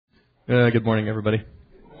Good morning, everybody.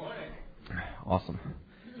 Good morning. Awesome.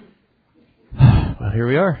 Well, here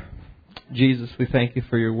we are. Jesus, we thank you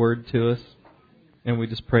for your word to us, and we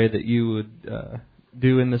just pray that you would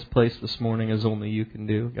do in this place this morning as only you can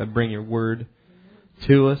do. God, bring your word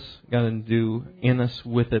to us, God, and do in us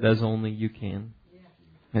with it as only you can.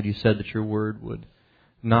 God, you said that your word would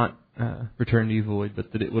not return to you void,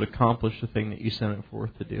 but that it would accomplish the thing that you sent it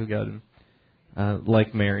forth to do, God. And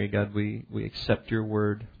like Mary, God, we accept your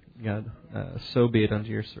word. God, so be it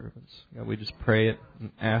unto your servants. God, we just pray it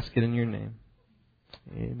and ask it in your name.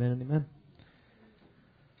 Amen and amen.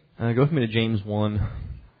 Go with me to James 1.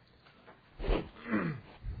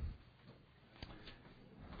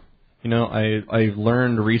 You know, I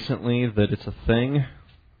learned recently that it's a thing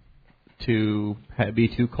to be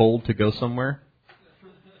too cold to go somewhere.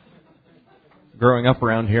 Growing up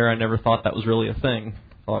around here, I never thought that was really a thing.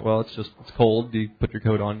 I thought, well, it's cold. You put your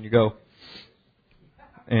coat on and you go.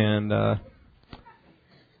 And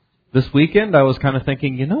this weekend, I was kind of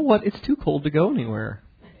thinking, you know what? It's too cold to go anywhere.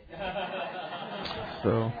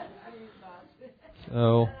 So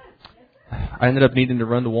I ended up needing to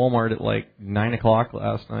run to Walmart at like 9 o'clock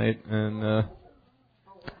last night, and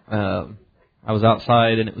I was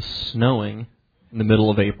outside, and it was snowing in the middle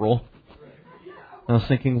of April. And I was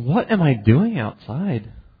thinking, what am I doing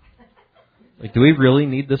outside? Like, do we really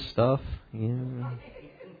need this stuff? Yeah.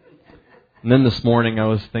 And then this morning I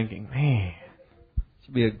was thinking, man, this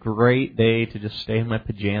would be a great day to just stay in my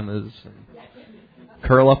pajamas and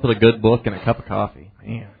curl up with a good book and a cup of coffee.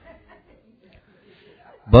 Man.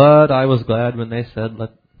 But I was glad when they said,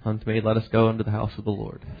 let us go into the house of the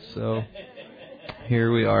Lord. So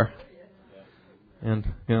here we are.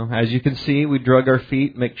 And, you know, as you can see, we drug our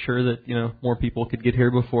feet, make sure that, you know, more people could get here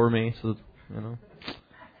before me. So, you know,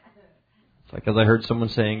 it's like as I heard someone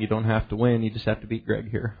saying, you don't have to win, you just have to beat Greg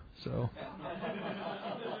here. So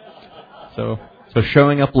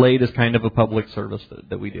showing up late is kind of a public service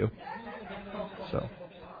that we do. So,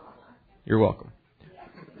 you're welcome.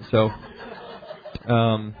 So,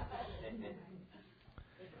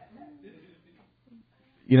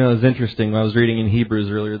 you know, it's interesting. I was reading in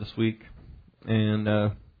Hebrews earlier this week, and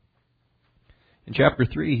in chapter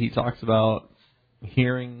 3, he talks about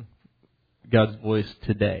hearing God's voice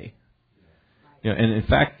today. You know, and in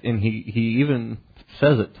fact, he even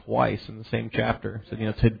says it twice in the same chapter. So, you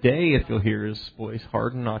know, today if you'll hear His voice,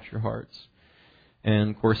 harden not your hearts.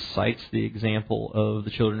 And, of course, cites the example of the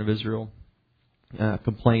children of Israel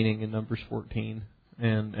complaining in Numbers 14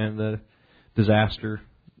 and the disaster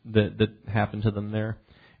that happened to them there.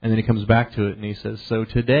 And then he comes back to it and he says, so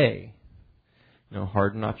today, you know,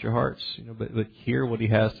 harden not your hearts, you know, but hear what he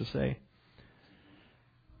has to say.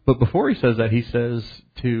 But before he says that, he says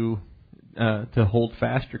to hold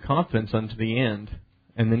fast your confidence unto the end.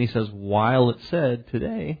 And then he says, while it said,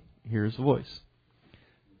 today, here's the voice.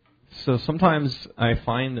 So sometimes I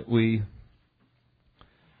find that we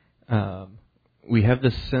have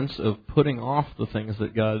this sense of putting off the things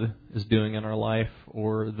that God is doing in our life,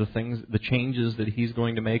 or the changes that He's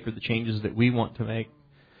going to make, or the changes that we want to make,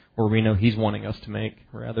 or we know He's wanting us to make,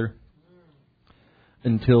 rather,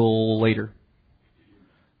 until later.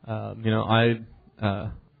 You know,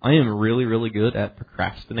 I am really, really good at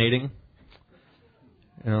procrastinating.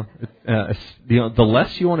 You know, the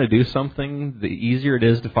less you want to do something, the easier it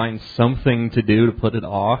is to find something to do to put it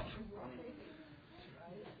off.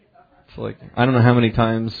 It's like, I don't know how many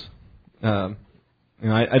times, you know,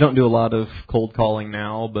 I don't do a lot of cold calling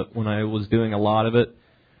now, but when I was doing a lot of it,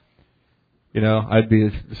 you know, I'd be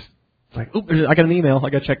just like, oh, I got an email,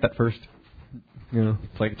 I got to check that first. You know,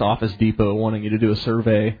 it's like it's Office Depot wanting you to do a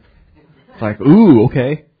survey. It's like, ooh,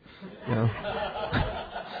 okay. You know,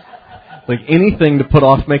 like anything to put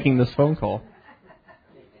off making this phone call.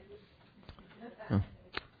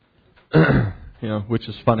 You know, which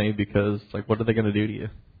is funny because, like, what are they going to do to you?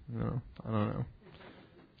 You know, I don't know.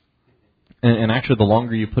 And actually, the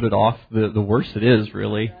longer you put it off, the worse it is,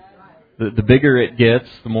 really. The bigger it gets,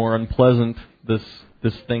 the more unpleasant this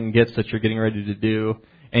thing gets that you're getting ready to do.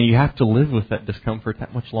 And you have to live with that discomfort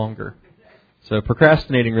that much longer. So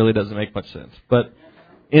procrastinating really doesn't make much sense. But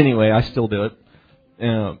anyway, I still do it.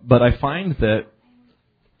 But I find that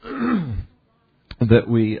that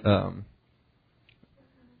we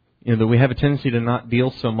that we have a tendency to not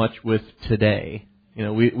deal so much with today. You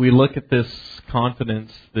know, we look at this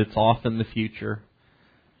confidence that's off in the future.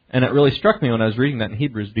 And it really struck me when I was reading that in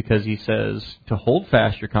Hebrews, because he says to hold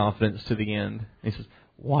fast your confidence to the end. And he says,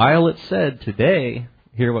 while it said today,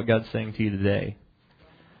 hear what God's saying to you today.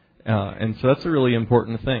 And so that's a really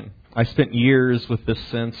important thing. I spent years with this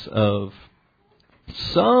sense of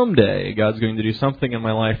someday God's going to do something in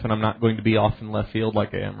my life, and I'm not going to be off in left field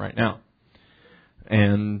like I am right now.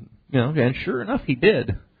 And and sure enough, He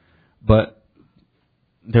did. But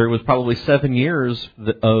there was probably 7 years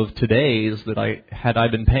of today's that had I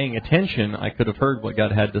been paying attention, I could have heard what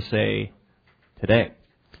God had to say today.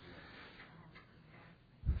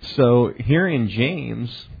 So here in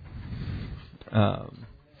James, I'm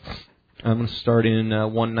going to start in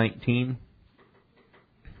 1:19.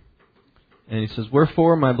 And he says,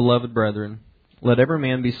 "Wherefore, my beloved brethren, let every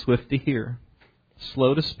man be swift to hear,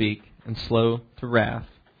 slow to speak, and slow to wrath.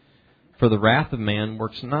 For the wrath of man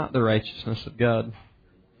works not the righteousness of God."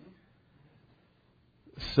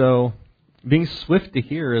 So, being swift to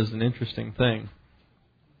hear is an interesting thing.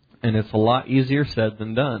 And it's a lot easier said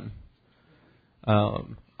than done.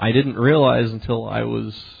 I didn't realize until I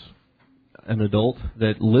was an adult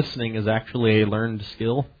that listening is actually a learned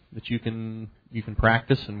skill that you can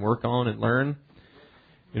practice and work on and learn.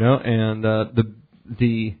 And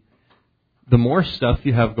the more stuff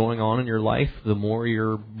you have going on in your life, the more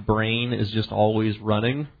your brain is just always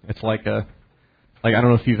running. It's like I don't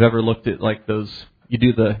know if you've ever looked at like those. You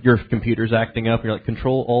do your computer's acting up. You're like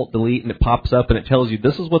Control Alt Delete, and it pops up and it tells you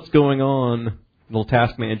this is what's going on. The little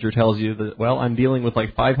task manager tells you that, well, I'm dealing with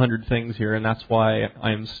like 500 things here, and that's why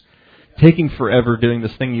I'm taking forever doing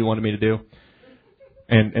this thing you wanted me to do.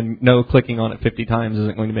 And no, clicking on it 50 times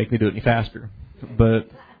isn't going to make me do it any faster. But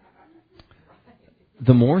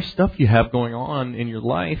the more stuff you have going on in your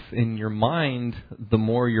life, in your mind, the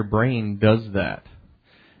more your brain does that.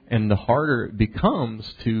 And the harder it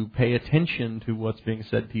becomes to pay attention to what's being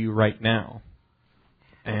said to you right now.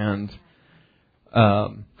 And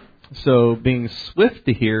so being swift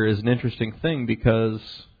to hear is an interesting thing because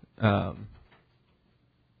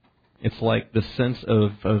it's like the sense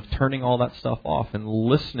of turning all that stuff off and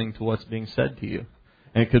listening to what's being said to you.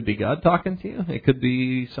 And it could be God talking to you. It could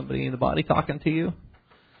be somebody in the body talking to you.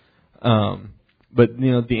 But,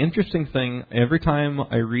 the interesting thing, every time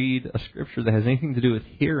I read a scripture that has anything to do with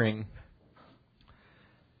hearing,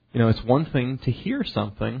 it's one thing to hear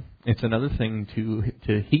something. It's another thing to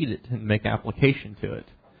heed it and make application to it.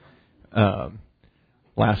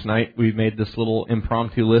 Last night, we made this little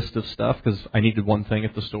impromptu list of stuff because I needed one thing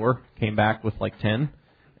at the store. Came back with like 10.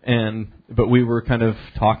 But we were kind of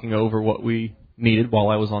talking over what we needed while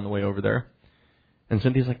I was on the way over there. And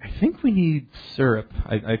Cynthia's like, I think we need syrup.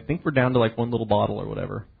 I think we're down to like one little bottle or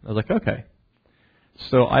whatever. I was like, okay.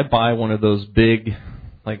 So I buy one of those big,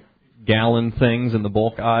 like, gallon things in the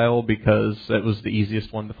bulk aisle because that was the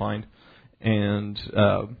easiest one to find. And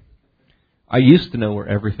I used to know where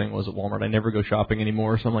everything was at Walmart. I never go shopping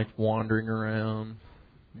anymore, so I'm like wandering around.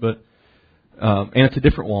 But and it's a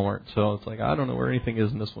different Walmart, so it's like I don't know where anything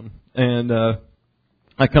is in this one. And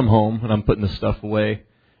I come home and I'm putting this stuff away,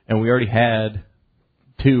 and we already had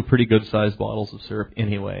 2 pretty good-sized bottles of syrup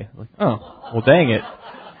anyway. Like, oh, well, dang it.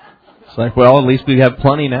 It's like, well, at least we have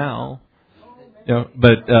plenty now.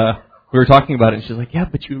 But we were talking about it, and she's like, yeah,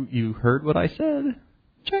 but you heard what I said.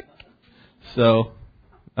 Check. So,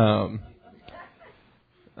 so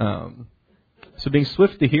being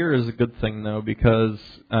swift to hear is a good thing, though, because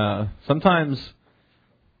sometimes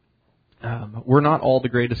we're not all the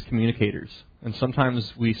greatest communicators. And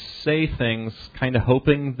sometimes we say things kind of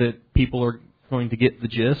hoping that people are going to get the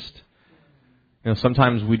gist.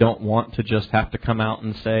 Sometimes we don't want to just have to come out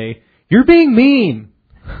and say, you're being mean.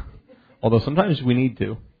 Although sometimes we need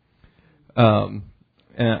to.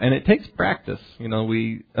 And it takes practice.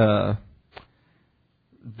 Having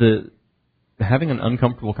an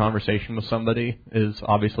uncomfortable conversation with somebody is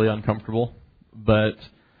obviously uncomfortable, but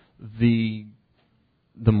the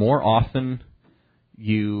more often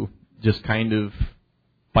you just kind of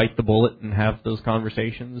bite the bullet and have those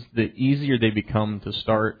conversations, the easier they become to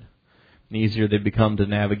start, and the easier they become to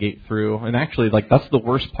navigate through. And actually, like, that's the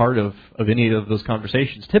worst part of any of those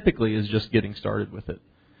conversations, typically, is just getting started with it.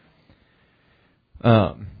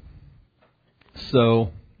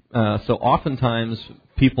 So oftentimes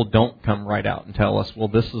people don't come right out and tell us, well,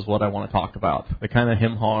 this is what I want to talk about. They kind of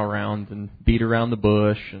hem-haw around and beat around the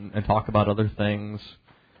bush and talk about other things.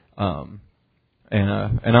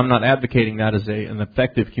 And I'm not advocating that as an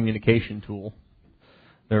effective communication tool.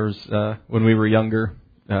 There's when we were younger,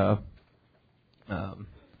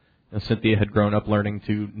 Cynthia had grown up learning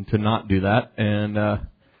to not do that, and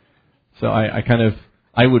so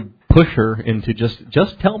I would push her into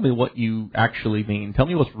just tell me what you actually mean. Tell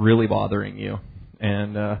me what's really bothering you,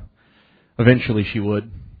 and eventually she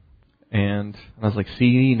would. And I was like,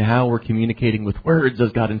 see, now we're communicating with words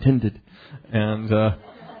as God intended, and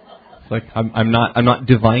it's like I'm not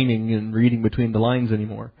divining and reading between the lines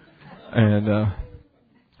anymore. And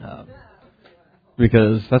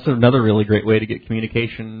Because that's another really great way to get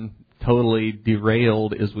communication totally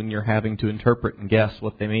derailed, is when you're having to interpret and guess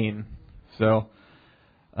what they mean. So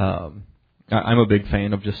I'm a big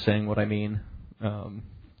fan of just saying what I mean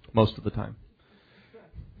most of the time.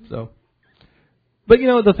 So, but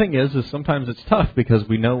the thing is sometimes it's tough because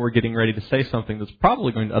we know we're getting ready to say something that's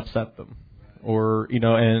probably going to upset them, or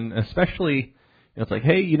and especially it's like,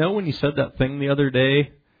 hey, when you said that thing the other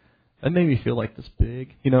day, that made me feel like this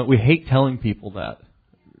big. We hate telling people that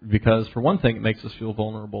because, for one thing, it makes us feel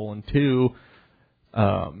vulnerable, and two,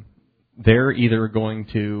 they're either going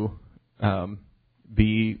to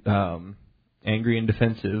be angry and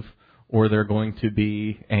defensive, or they're going to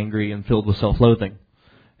be angry and filled with self-loathing.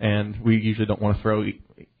 And we usually don't want to throw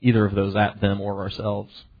either of those at them or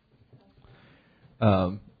ourselves.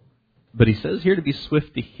 But he says here to be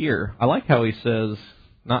swift to hear. I like how he says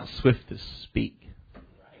not swift to speak.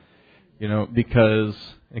 Because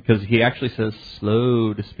he actually says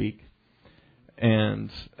slow to speak.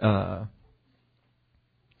 And the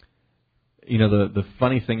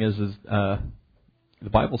funny thing is the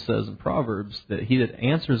Bible says in Proverbs that he that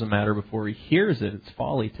answers a matter before he hears it, it's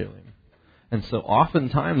folly to him. And so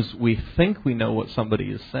oftentimes we think we know what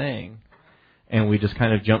somebody is saying, and we just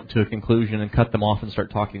kind of jump to a conclusion and cut them off and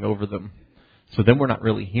start talking over them. So then we're not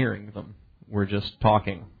really hearing them. We're just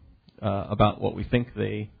talking about what we think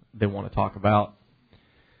they want to talk about.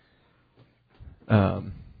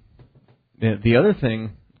 The other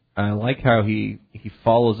thing, I like how he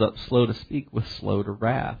follows up slow to speak with slow to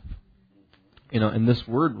wrath. And this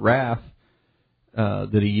word wrath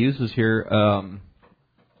that he uses here,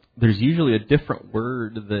 there's usually a different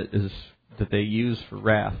word that they use for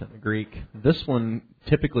wrath in the Greek. This one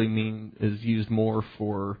typically is used more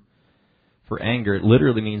for anger. It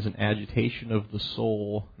literally means an agitation of the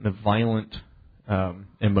soul and a violent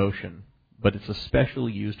emotion, but it's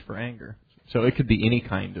especially used for anger. So it could be any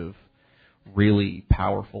kind of really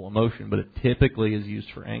powerful emotion, but it typically is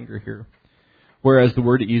used for anger here. Whereas the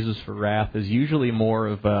word it uses for wrath is usually more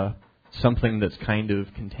of something that's kind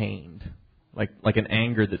of contained, like an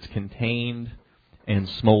anger that's contained and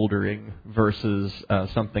smoldering versus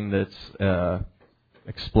something that's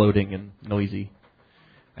exploding and noisy,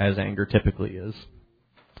 as anger typically is.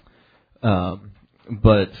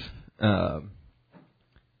 But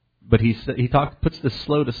he puts the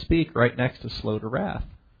slow to speak right next to slow to wrath,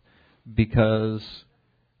 because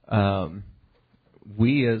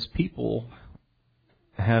we as people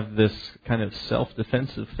have this kind of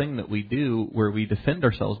self-defensive thing that we do where we defend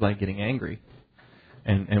ourselves by getting angry,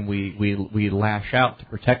 and we lash out to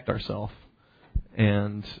protect ourselves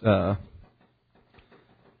and or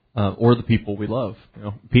the people we love.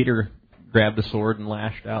 Peter grabbed a sword and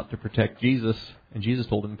lashed out to protect Jesus, and Jesus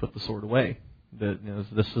told him to put the sword away. That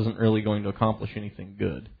this isn't really going to accomplish anything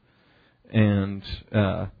good. And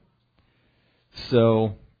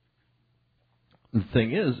so the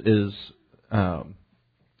thing is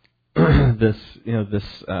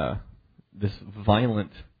this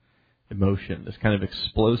violent emotion, this kind of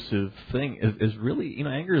explosive thing is really,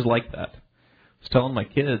 anger is like that. I was telling my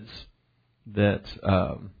kids that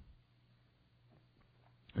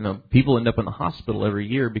people end up in the hospital every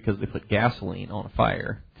year because they put gasoline on a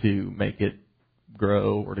fire to make it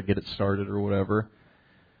grow or to get it started or whatever.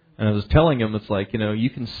 And I was telling them, it's like, you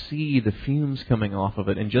can see the fumes coming off of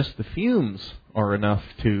it, and just the fumes are enough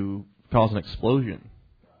to cause an explosion.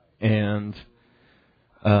 And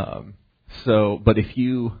but if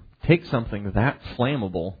you take something that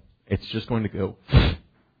flammable, it's just going to go,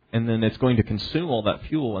 and then it's going to consume all that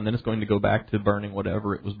fuel, and then it's going to go back to burning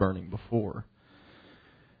whatever it was burning before.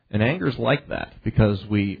 And anger's like that, because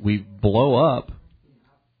we blow up,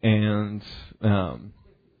 and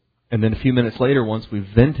then a few minutes later, once we've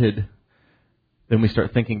vented, then we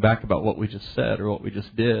start thinking back about what we just said or what we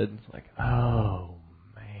just did. It's like, oh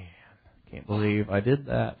man, can't believe I did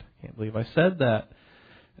that. Can't believe I said that.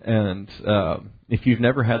 And if you've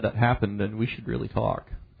never had that happen, then we should really talk,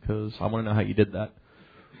 because I want to know how you did that.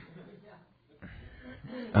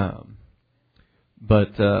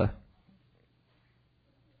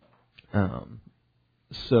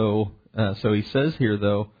 So he says here,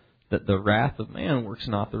 though, that the wrath of man works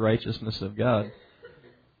not the righteousness of God.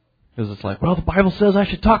 Because it's like, well, the Bible says I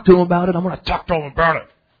should talk to him about it. I'm going to talk to him about it.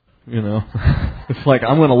 It's like,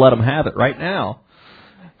 I'm going to let him have it right now.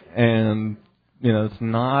 And, it's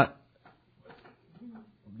not,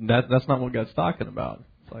 that's not what God's talking about.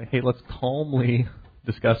 It's like, hey, let's calmly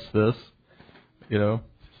discuss this, in a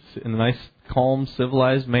nice, calm,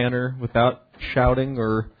 civilized manner, without shouting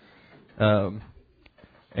or,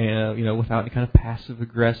 without any kind of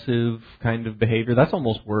passive-aggressive kind of behavior. That's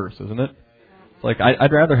almost worse, isn't it? It's like,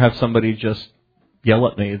 I'd rather have somebody just yell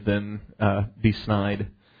at me than be snide.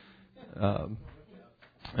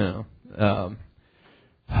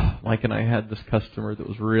 Mike and I had this customer that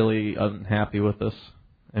was really unhappy with us,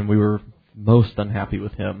 and we were most unhappy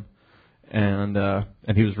with him. And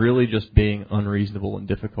he was really just being unreasonable and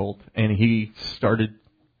difficult. And he started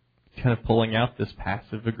kind of pulling out this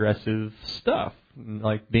passive-aggressive stuff,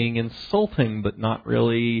 like being insulting but not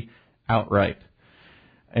really outright.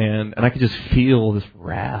 And I could just feel this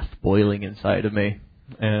wrath boiling inside of me.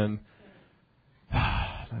 And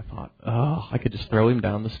I thought, I could just throw him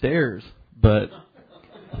down the stairs. But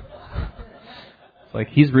it's like,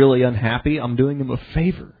 he's really unhappy. I'm doing him a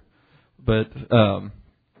favor. But,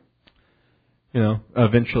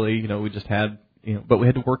 eventually, we just had, but we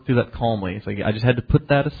had to work through that calmly. It's like, I just had to put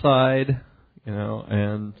that aside,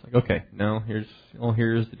 and it's like, okay, no, here's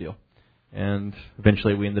the deal. And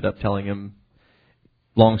eventually we ended up telling him,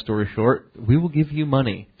 long story short, we will give you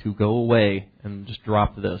money to go away and just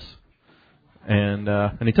drop this. And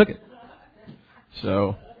he took it.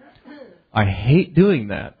 So I hate doing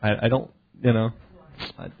that. I don't,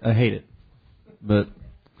 I hate it. But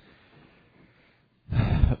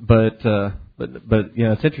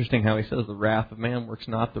it's interesting how he says the wrath of man works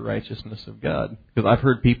not the righteousness of God. Because I've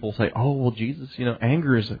heard people say, oh, well, Jesus,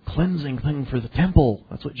 anger is a cleansing thing for the temple.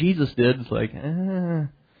 That's what Jesus did. It's like,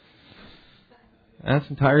 that's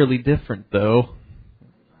entirely different, though.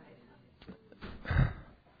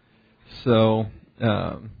 So,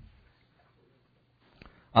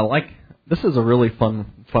 this is a really fun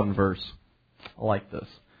verse. I like this.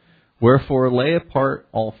 Wherefore lay apart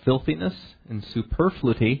all filthiness and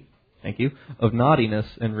superfluity, of naughtiness,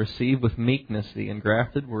 and receive with meekness the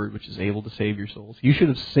engrafted word which is able to save your souls. You should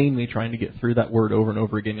have seen me trying to get through that word over and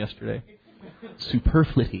over again yesterday.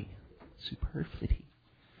 Superfluity.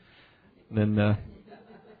 And then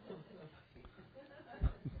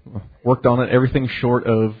worked on it. Everything short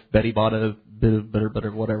of Betty bought a bit of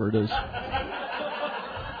better, whatever it is.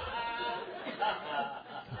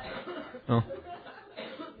 Oh.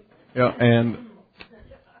 Yeah,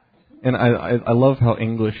 and I love how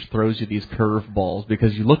English throws you these curveballs,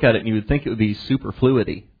 because you look at it and you would think it would be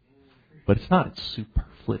superfluity, but it's not. It's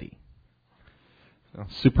superfluity. So,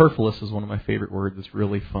 superfluous is one of my favorite words. It's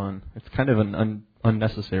really fun. It's kind of an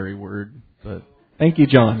unnecessary word, but thank you,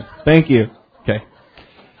 John. Thank you. Okay.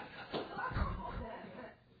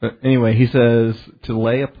 But anyway, he says to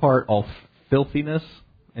lay apart all filthiness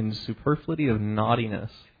and superfluity of naughtiness.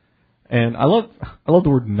 And I love the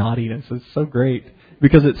word naughtiness. It's so great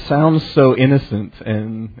because it sounds so innocent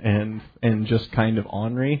and just kind of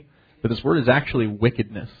ornery. But this word is actually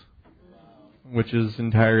wickedness, which is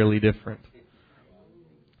entirely different.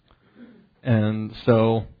 And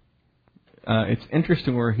so it's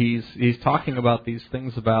interesting where he's talking about these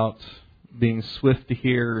things about being swift to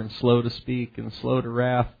hear and slow to speak and slow to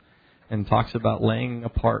wrath, and talks about laying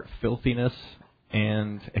apart filthiness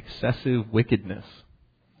and excessive wickedness.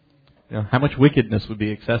 How much wickedness would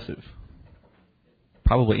be excessive?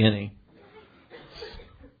 Probably any.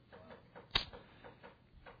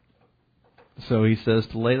 So he says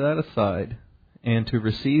to lay that aside and to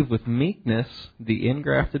receive with meekness the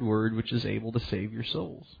engrafted word which is able to save your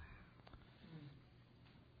souls.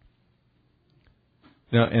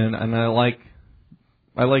 And I like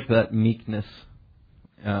that meekness.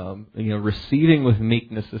 Receiving with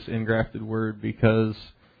meekness this engrafted word, because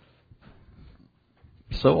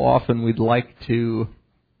so often we'd like to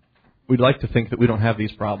think that we don't have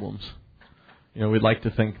these problems. We'd like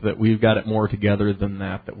to think that we've got it more together than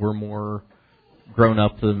that we're more grown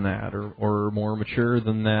up than that, or more mature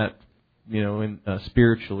than that,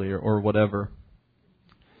 spiritually or whatever.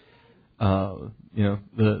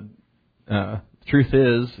 The truth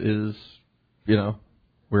is,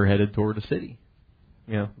 we're headed toward a city.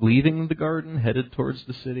 Leaving the garden, headed towards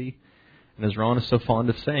the city. And as Ron is so fond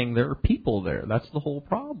of saying, there are people there. That's the whole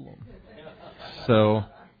problem. So,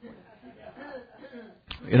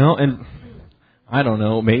 and I don't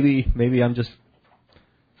know, maybe I'm just,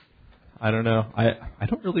 I don't know. I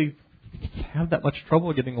don't really have that much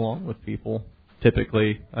trouble getting along with people,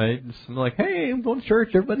 typically. I'm like, hey, I'm going to church.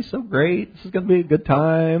 Everybody's so great. This is going to be a good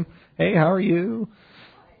time. Hey, how are you?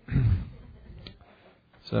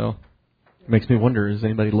 So, it makes me wonder, is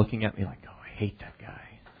anybody looking at me like, oh, I hate that guy?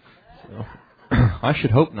 So, I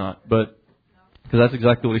should hope not, but because that's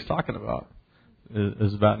exactly what he's talking about,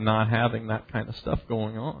 is about not having that kind of stuff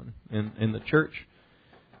going on in the church,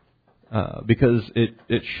 because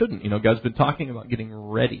it shouldn't. God's been talking about getting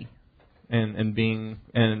ready and being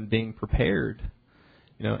prepared.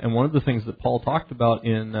 And one of the things that Paul talked about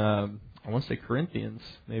in I want to say Corinthians,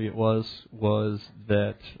 maybe it was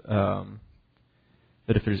that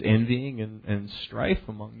That if there's envying and strife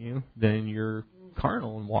among you, then you're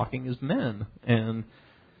carnal and walking as men. And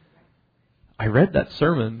I read that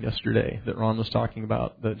sermon yesterday that Ron was talking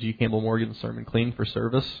about, the G. Campbell Morgan sermon, Clean for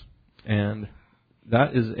Service. And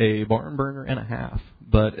that is a barn burner and a half.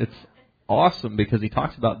 But it's awesome because he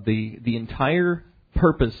talks about the entire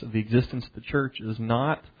purpose of the existence of the church is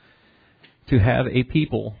not to have a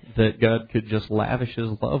people that God could just lavish His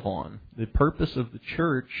love on. The purpose of the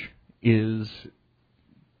church is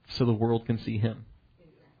so the world can see Him.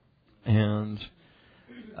 And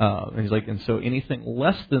he's like, and so anything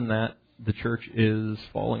less than that, the church is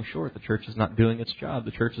falling short. The church is not doing its job.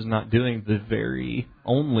 The church is not doing the very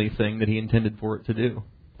only thing that He intended for it to do.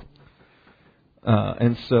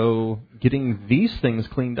 And so getting these things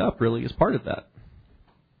cleaned up really is part of that.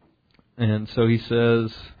 And so he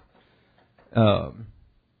says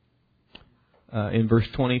in verse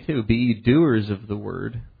 22, "Be ye doers of the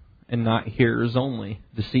word, and not hearers only,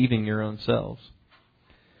 deceiving your own selves.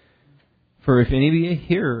 For if any be a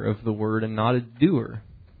hearer of the word and not a doer,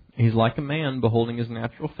 he's like a man beholding his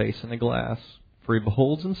natural face in a glass. For he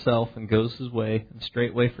beholds himself and goes his way, and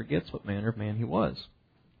straightway forgets what manner of man he was."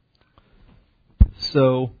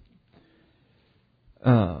 So,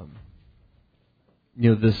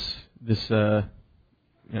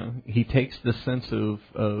 he takes this sense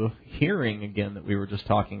of hearing again that we were just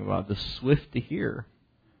talking about, the swift to hear,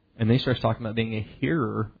 and then he starts talking about being a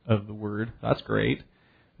hearer of the word. That's great,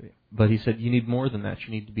 but he said you need more than that.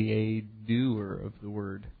 You need to be a doer of the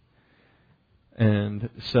word. And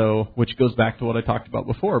so, which goes back to what I talked about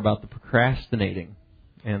before about the procrastinating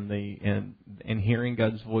and hearing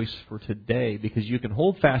God's voice for today, because you can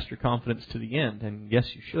hold fast your confidence to the end, and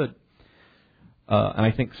yes, you should. And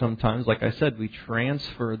I think sometimes, like I said, we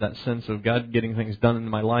transfer that sense of God getting things done in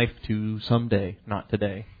my life to someday, not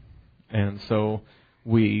today. And so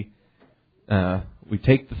we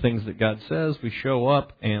take the things that God says, we show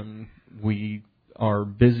up, and we are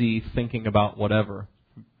busy thinking about whatever,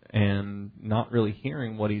 and not really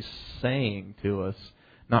hearing what He's saying to us,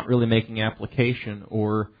 not really making application,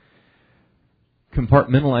 or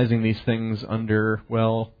compartmentalizing these things under,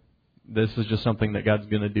 well, this is just something that God's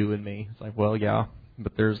going to do in me. It's like, well, yeah,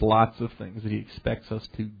 but there's lots of things that He expects us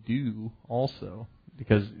to do also,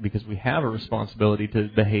 because we have a responsibility to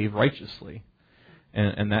behave righteously,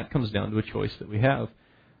 and that comes down to a choice that we have.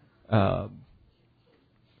 I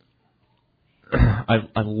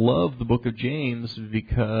love the book of James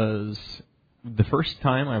because the first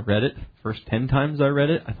time I read it, first 10 times I read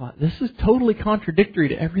it, I thought, this is totally contradictory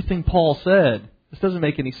to everything Paul said. This doesn't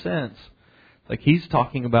make any sense. Like, he's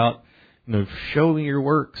talking about, show me your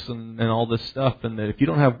works and all this stuff, and that if you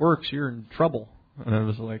don't have works, you're in trouble. And I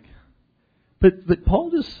was like, but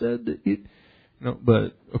Paul just said that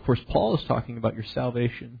but of course Paul is talking about your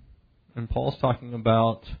salvation, and Paul's talking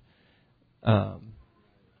about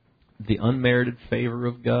the unmerited favor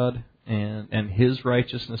of God and His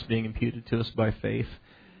righteousness being imputed to us by faith,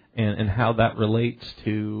 and how that relates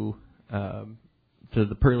to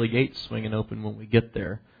the pearly gates swinging open when we get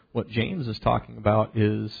there. What James is talking about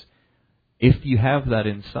is, if you have that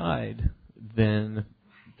inside, then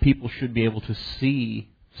people should be able to see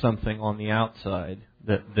something on the outside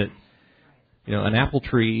that an apple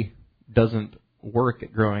tree doesn't work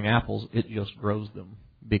at growing apples, it just grows them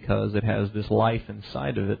because it has this life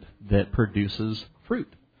inside of it that produces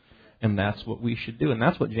fruit. And that's what we should do, and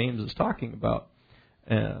that's what James is talking about.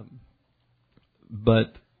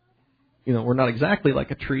 But we're not exactly like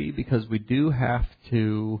a tree, because we do have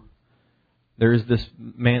to. There's this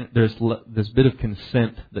bit of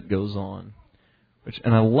consent that goes on,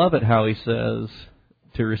 and I love it how he says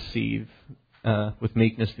to receive with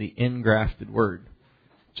meekness the engrafted word,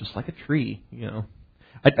 just like a tree.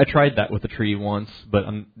 I tried that with a tree once, but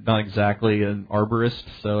I'm not exactly an arborist,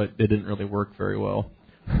 so it didn't really work very well.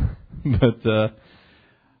 But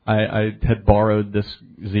I had borrowed this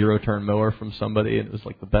zero-turn mower from somebody, and it was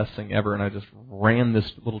like the best thing ever, and I just ran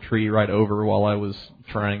this little tree right over while I was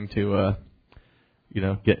trying to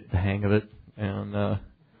get the hang of it, and I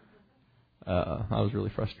was really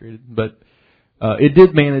frustrated. But it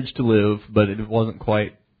did manage to live, but it wasn't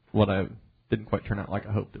quite didn't quite turn out like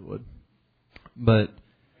I hoped it would. But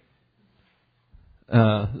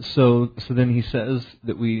so then he says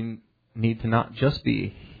that we need to not just be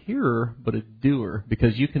a hearer, but a doer,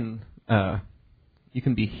 because you can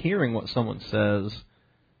be hearing what someone says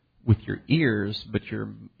with your ears, but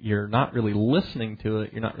you're not really listening to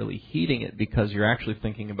it. You're not really heeding it, because you're actually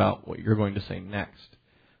thinking about what you're going to say next,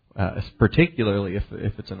 particularly if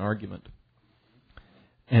it's an argument.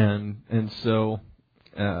 And so,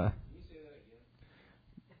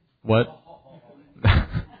 what?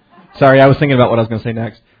 Sorry, I was thinking about what I was going to say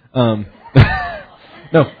next. No,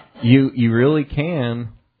 you really can.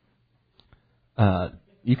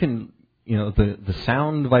 You can, the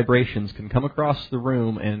sound vibrations can come across the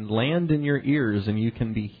room and land in your ears, and you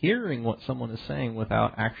can be hearing what someone is saying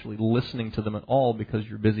without actually listening to them at all because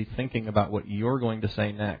you're busy thinking about what you're going to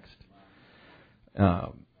say next.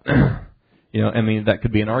 That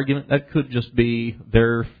could be an argument. That could just be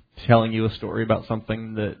they're telling you a story about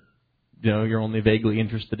something that you're only vaguely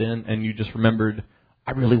interested in, and you just remembered,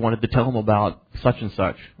 I really wanted to tell them about such and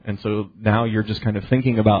such. And so now you're just kind of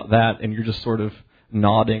thinking about that, and you're just sort of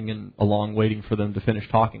nodding and along waiting for them to finish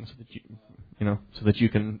talking so that you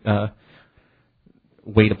can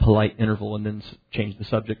wait a polite interval and then change the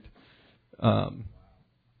subject. But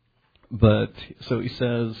so he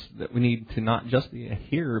says that we need to not just be a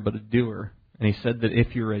hearer but a doer. And he said that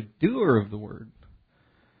if you're a doer of the word,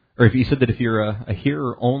 or if he said that if you're a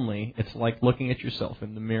hearer only, it's like looking at yourself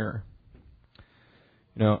in the mirror.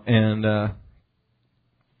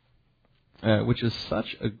 Which is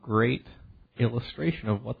such a great illustration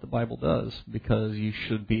of what the Bible does, because you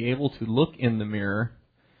should be able to look in the mirror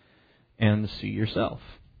and see yourself.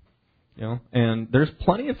 And there's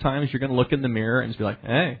plenty of times you're going to look in the mirror and just be like,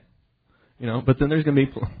 hey, but then there's going to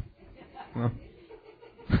be...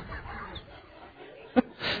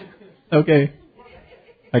 Okay,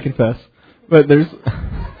 I confess. But there's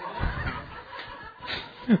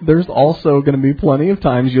also going to be plenty of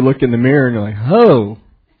times you look in the mirror and you're like, oh,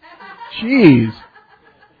 jeez.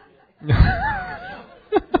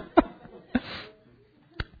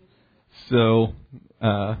 So,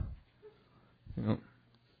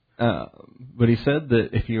 but he said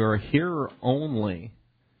that if you are a hearer only,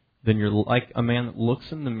 then you're like a man that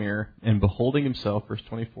looks in the mirror and beholding himself, verse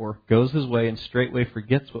 24, goes his way and straightway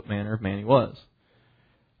forgets what manner of man he was.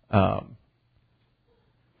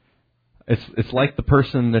 It's like the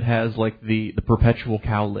person that has like the perpetual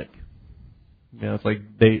cowlick. It's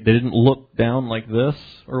like they didn't look down like this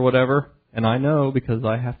or whatever, and I know because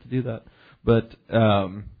I have to do that. But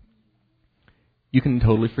you can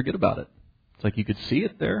totally forget about it. It's like you could see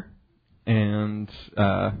it there and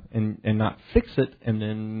not fix it, and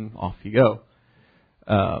then off you go.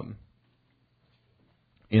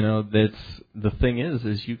 That's the thing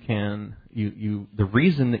is you can the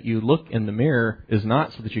reason that you look in the mirror is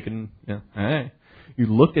not so that you can you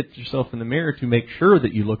look at yourself in the mirror to make sure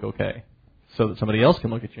that you look okay, so that somebody else can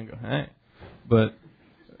look at you and go, hey. But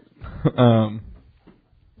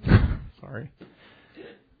sorry,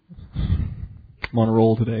 I'm on a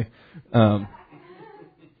roll today.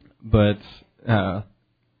 But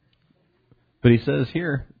he says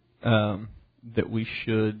here that we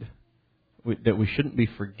shouldn't be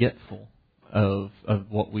forgetful of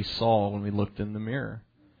what we saw when we looked in the mirror.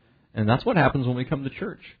 And that's what happens when we come to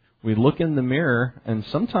church. We look in the mirror, and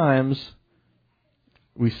sometimes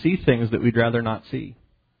we see things that we'd rather not see.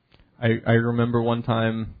 I remember one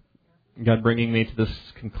time God bringing me to this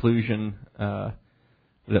conclusion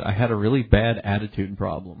that I had a really bad attitude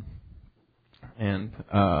problem. And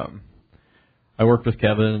I worked with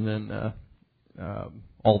Kevin and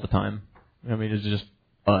all the time. I mean, it's just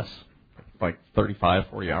us, like 35,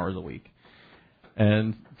 40 hours a week.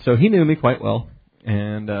 And so he knew me quite well.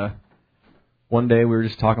 And one day we were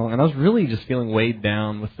just talking, and I was really just feeling weighed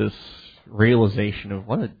down with this realization of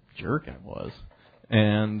what a jerk I was.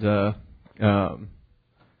 And I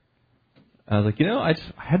was like, I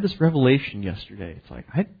had this revelation yesterday. It's like,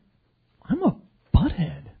 I'm a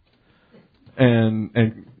butthead. And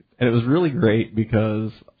it was really great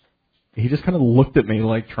because he just kind of looked at me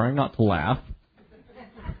like trying not to laugh.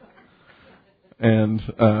 And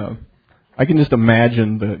I can just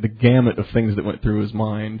imagine the gamut of things that went through his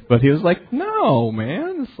mind. But he was like, no,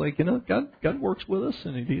 man. It's like, God works with us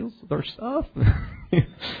and he deals with our stuff.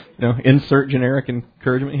 Insert generic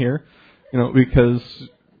encouragement here. Because,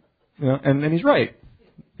 and he's right.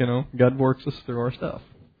 God works us through our stuff.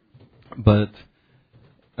 But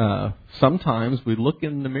sometimes we look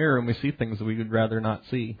in the mirror and we see things that we would rather not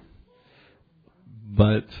see.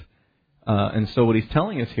 But and so what he's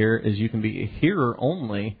telling us here is you can be a hearer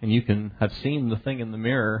only, and you can have seen the thing in the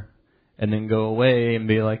mirror and then go away and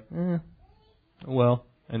be like, well,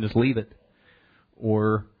 and just leave it.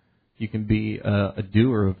 Or you can be a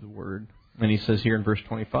doer of the word. And he says here in verse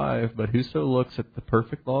 25, but whoso looks at the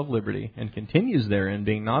perfect law of liberty and continues therein,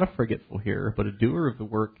 being not a forgetful hearer, but a doer of the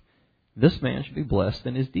work, this man should be blessed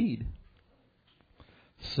in his deed.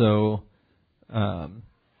 So,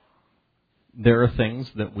 there are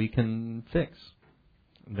things that we can fix.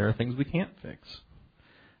 There are things we can't fix.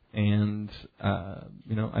 And,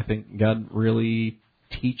 I think God really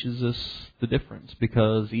teaches us the difference,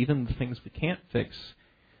 because even the things we can't fix,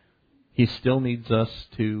 He still needs us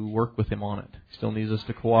to work with Him on it. He still needs us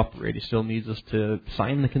to cooperate. He still needs us to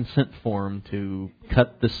sign the consent form to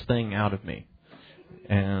cut this thing out of me.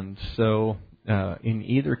 And so, in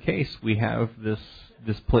either case, we have this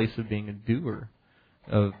place of being a doer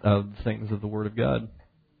of things of the Word of God.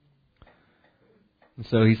 And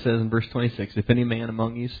so he says in verse 26, if any man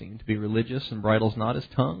among you seem to be religious and bridles not his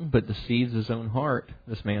tongue, but deceives his own heart,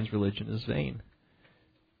 this man's religion is vain.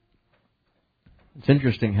 It's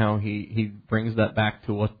interesting how he brings that back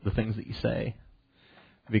to what the things that you say.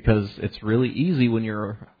 Because it's really easy when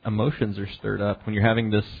your emotions are stirred up, when you're having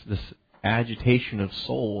this agitation of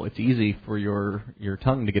soul, it's easy for your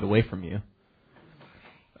tongue to get away from you.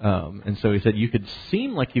 And so he said you could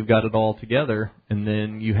seem like you've got it all together, and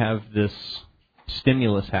then you have this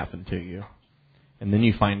stimulus happen to you, and then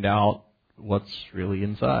you find out what's really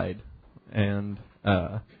inside. And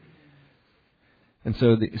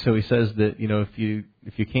so he says that if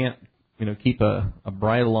you can't keep a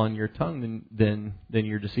bridle on your tongue, then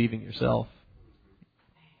you're deceiving yourself.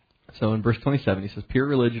 So in verse 27 he says, pure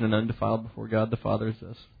religion and undefiled before God the Father is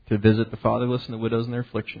this, to visit the fatherless and the widows in their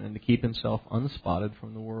affliction, and to keep himself unspotted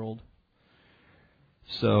from the world.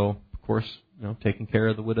 So of course, taking care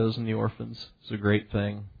of the widows and the orphans is a great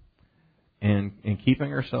thing. And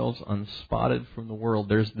keeping ourselves unspotted from the world,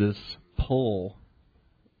 there's this pull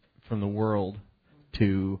from the world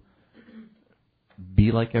to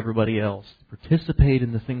be like everybody else, to participate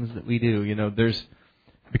in the things that we do.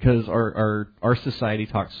 Because our society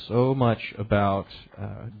talks so much about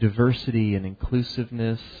diversity and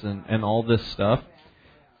inclusiveness and all this stuff.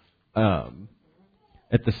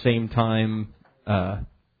 At the same time,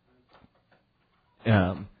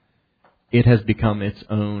 it has become its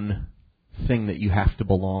own thing that you have to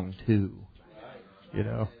belong to.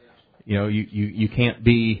 You can't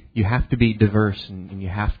be. You have to be diverse, and you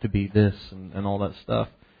have to be this and all that stuff.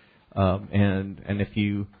 And if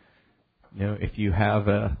you have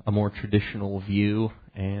a more traditional view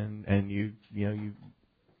and you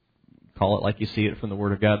call it like you see it from the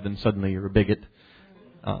Word of God, then suddenly you're a bigot.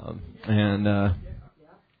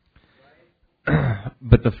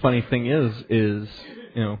 But the funny thing is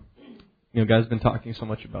God's been talking so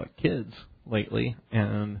much about kids lately,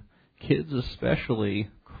 and kids especially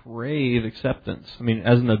crave acceptance. I mean,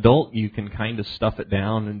 as an adult, you can kind of stuff it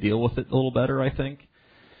down and deal with it a little better, I think.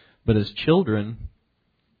 But as children,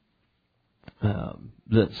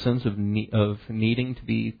 that sense of needing to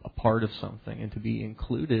be a part of something and to be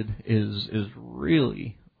included is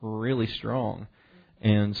really, really strong.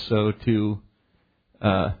 And so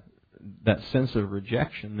that sense of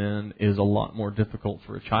rejection then is a lot more difficult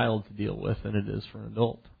for a child to deal with than it is for an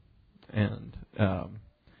adult. And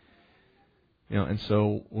and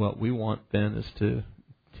so what we want then is to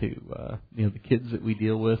the kids that we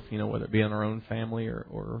deal with, whether it be in our own family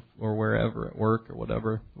or wherever, at work or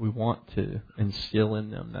whatever, we want to instill in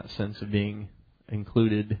them that sense of being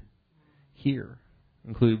included here,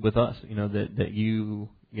 included with us. That you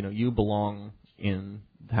belong in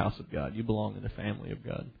the house of God, you belong in the family of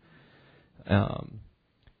God.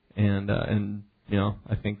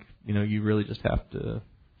 I think you really just have to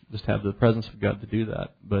have the presence of God to do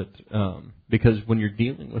that. But because when you're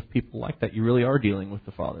dealing with people like that, you really are dealing with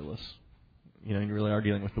the fatherless. You really are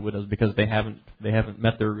dealing with the widows because they haven't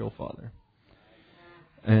met their real father.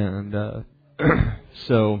 And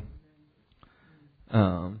so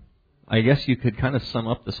I guess you could kind of sum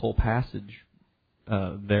up this whole passage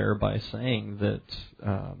there by saying that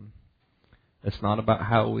it's not about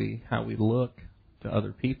how we look to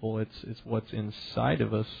other people. It's what's inside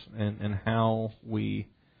of us and how we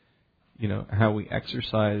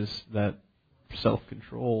exercise that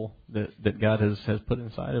self-control that God has put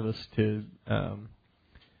inside of us to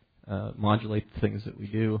modulate the things that we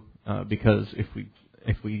do. Because if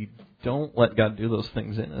we don't let God do those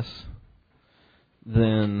things in us,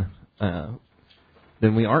 then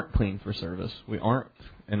we aren't clean for service. We aren't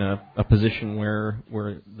in a position where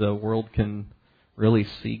the world can really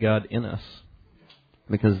see God in us,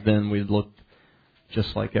 because then we look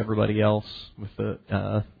just like everybody else with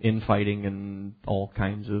the infighting and all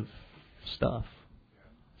kinds of stuff.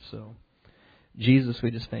 So, Jesus,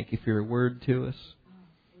 we just thank you for your word to us,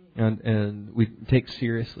 and we take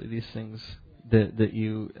seriously these things that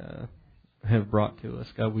you have brought to us.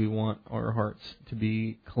 God, we want our hearts to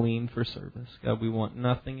be clean for service. God, we want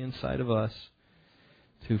nothing inside of us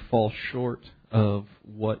to fall short of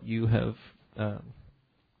what you have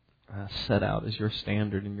set out as your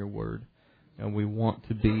standard in your word. And we want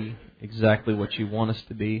to be exactly what you want us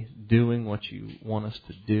to be, doing what you want us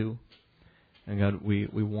to do. And God, we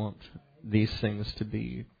want these things to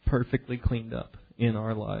be perfectly cleaned up in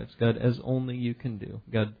our lives, God, as only you can do.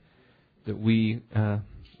 God, that we,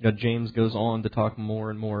 God, James goes on to talk more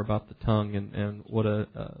and more about the tongue and what an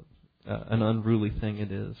unruly thing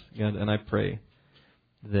it is. God, and I pray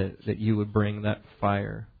that you would bring that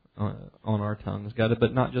fire on our tongues, God,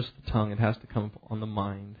 but not just the tongue; it has to come on the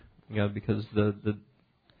mind, God, because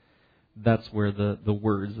that's where the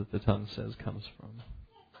words that the tongue says comes from,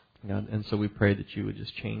 God. And so we pray that you would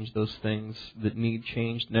just change those things that need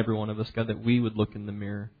changed in every one of us, God, that we would look in the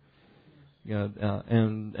mirror, God,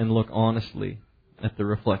 and look honestly at the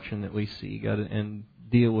reflection that we see, God, and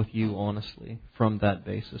deal with you honestly from that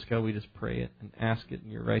basis. God, we just pray it and ask it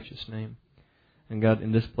in your righteous name. And God,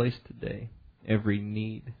 in this place today, every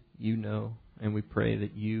need you know, and we pray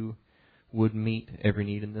that you would meet every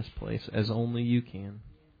need in this place as only you can.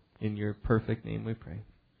 In your perfect name we pray.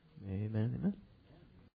 Amen. Amen.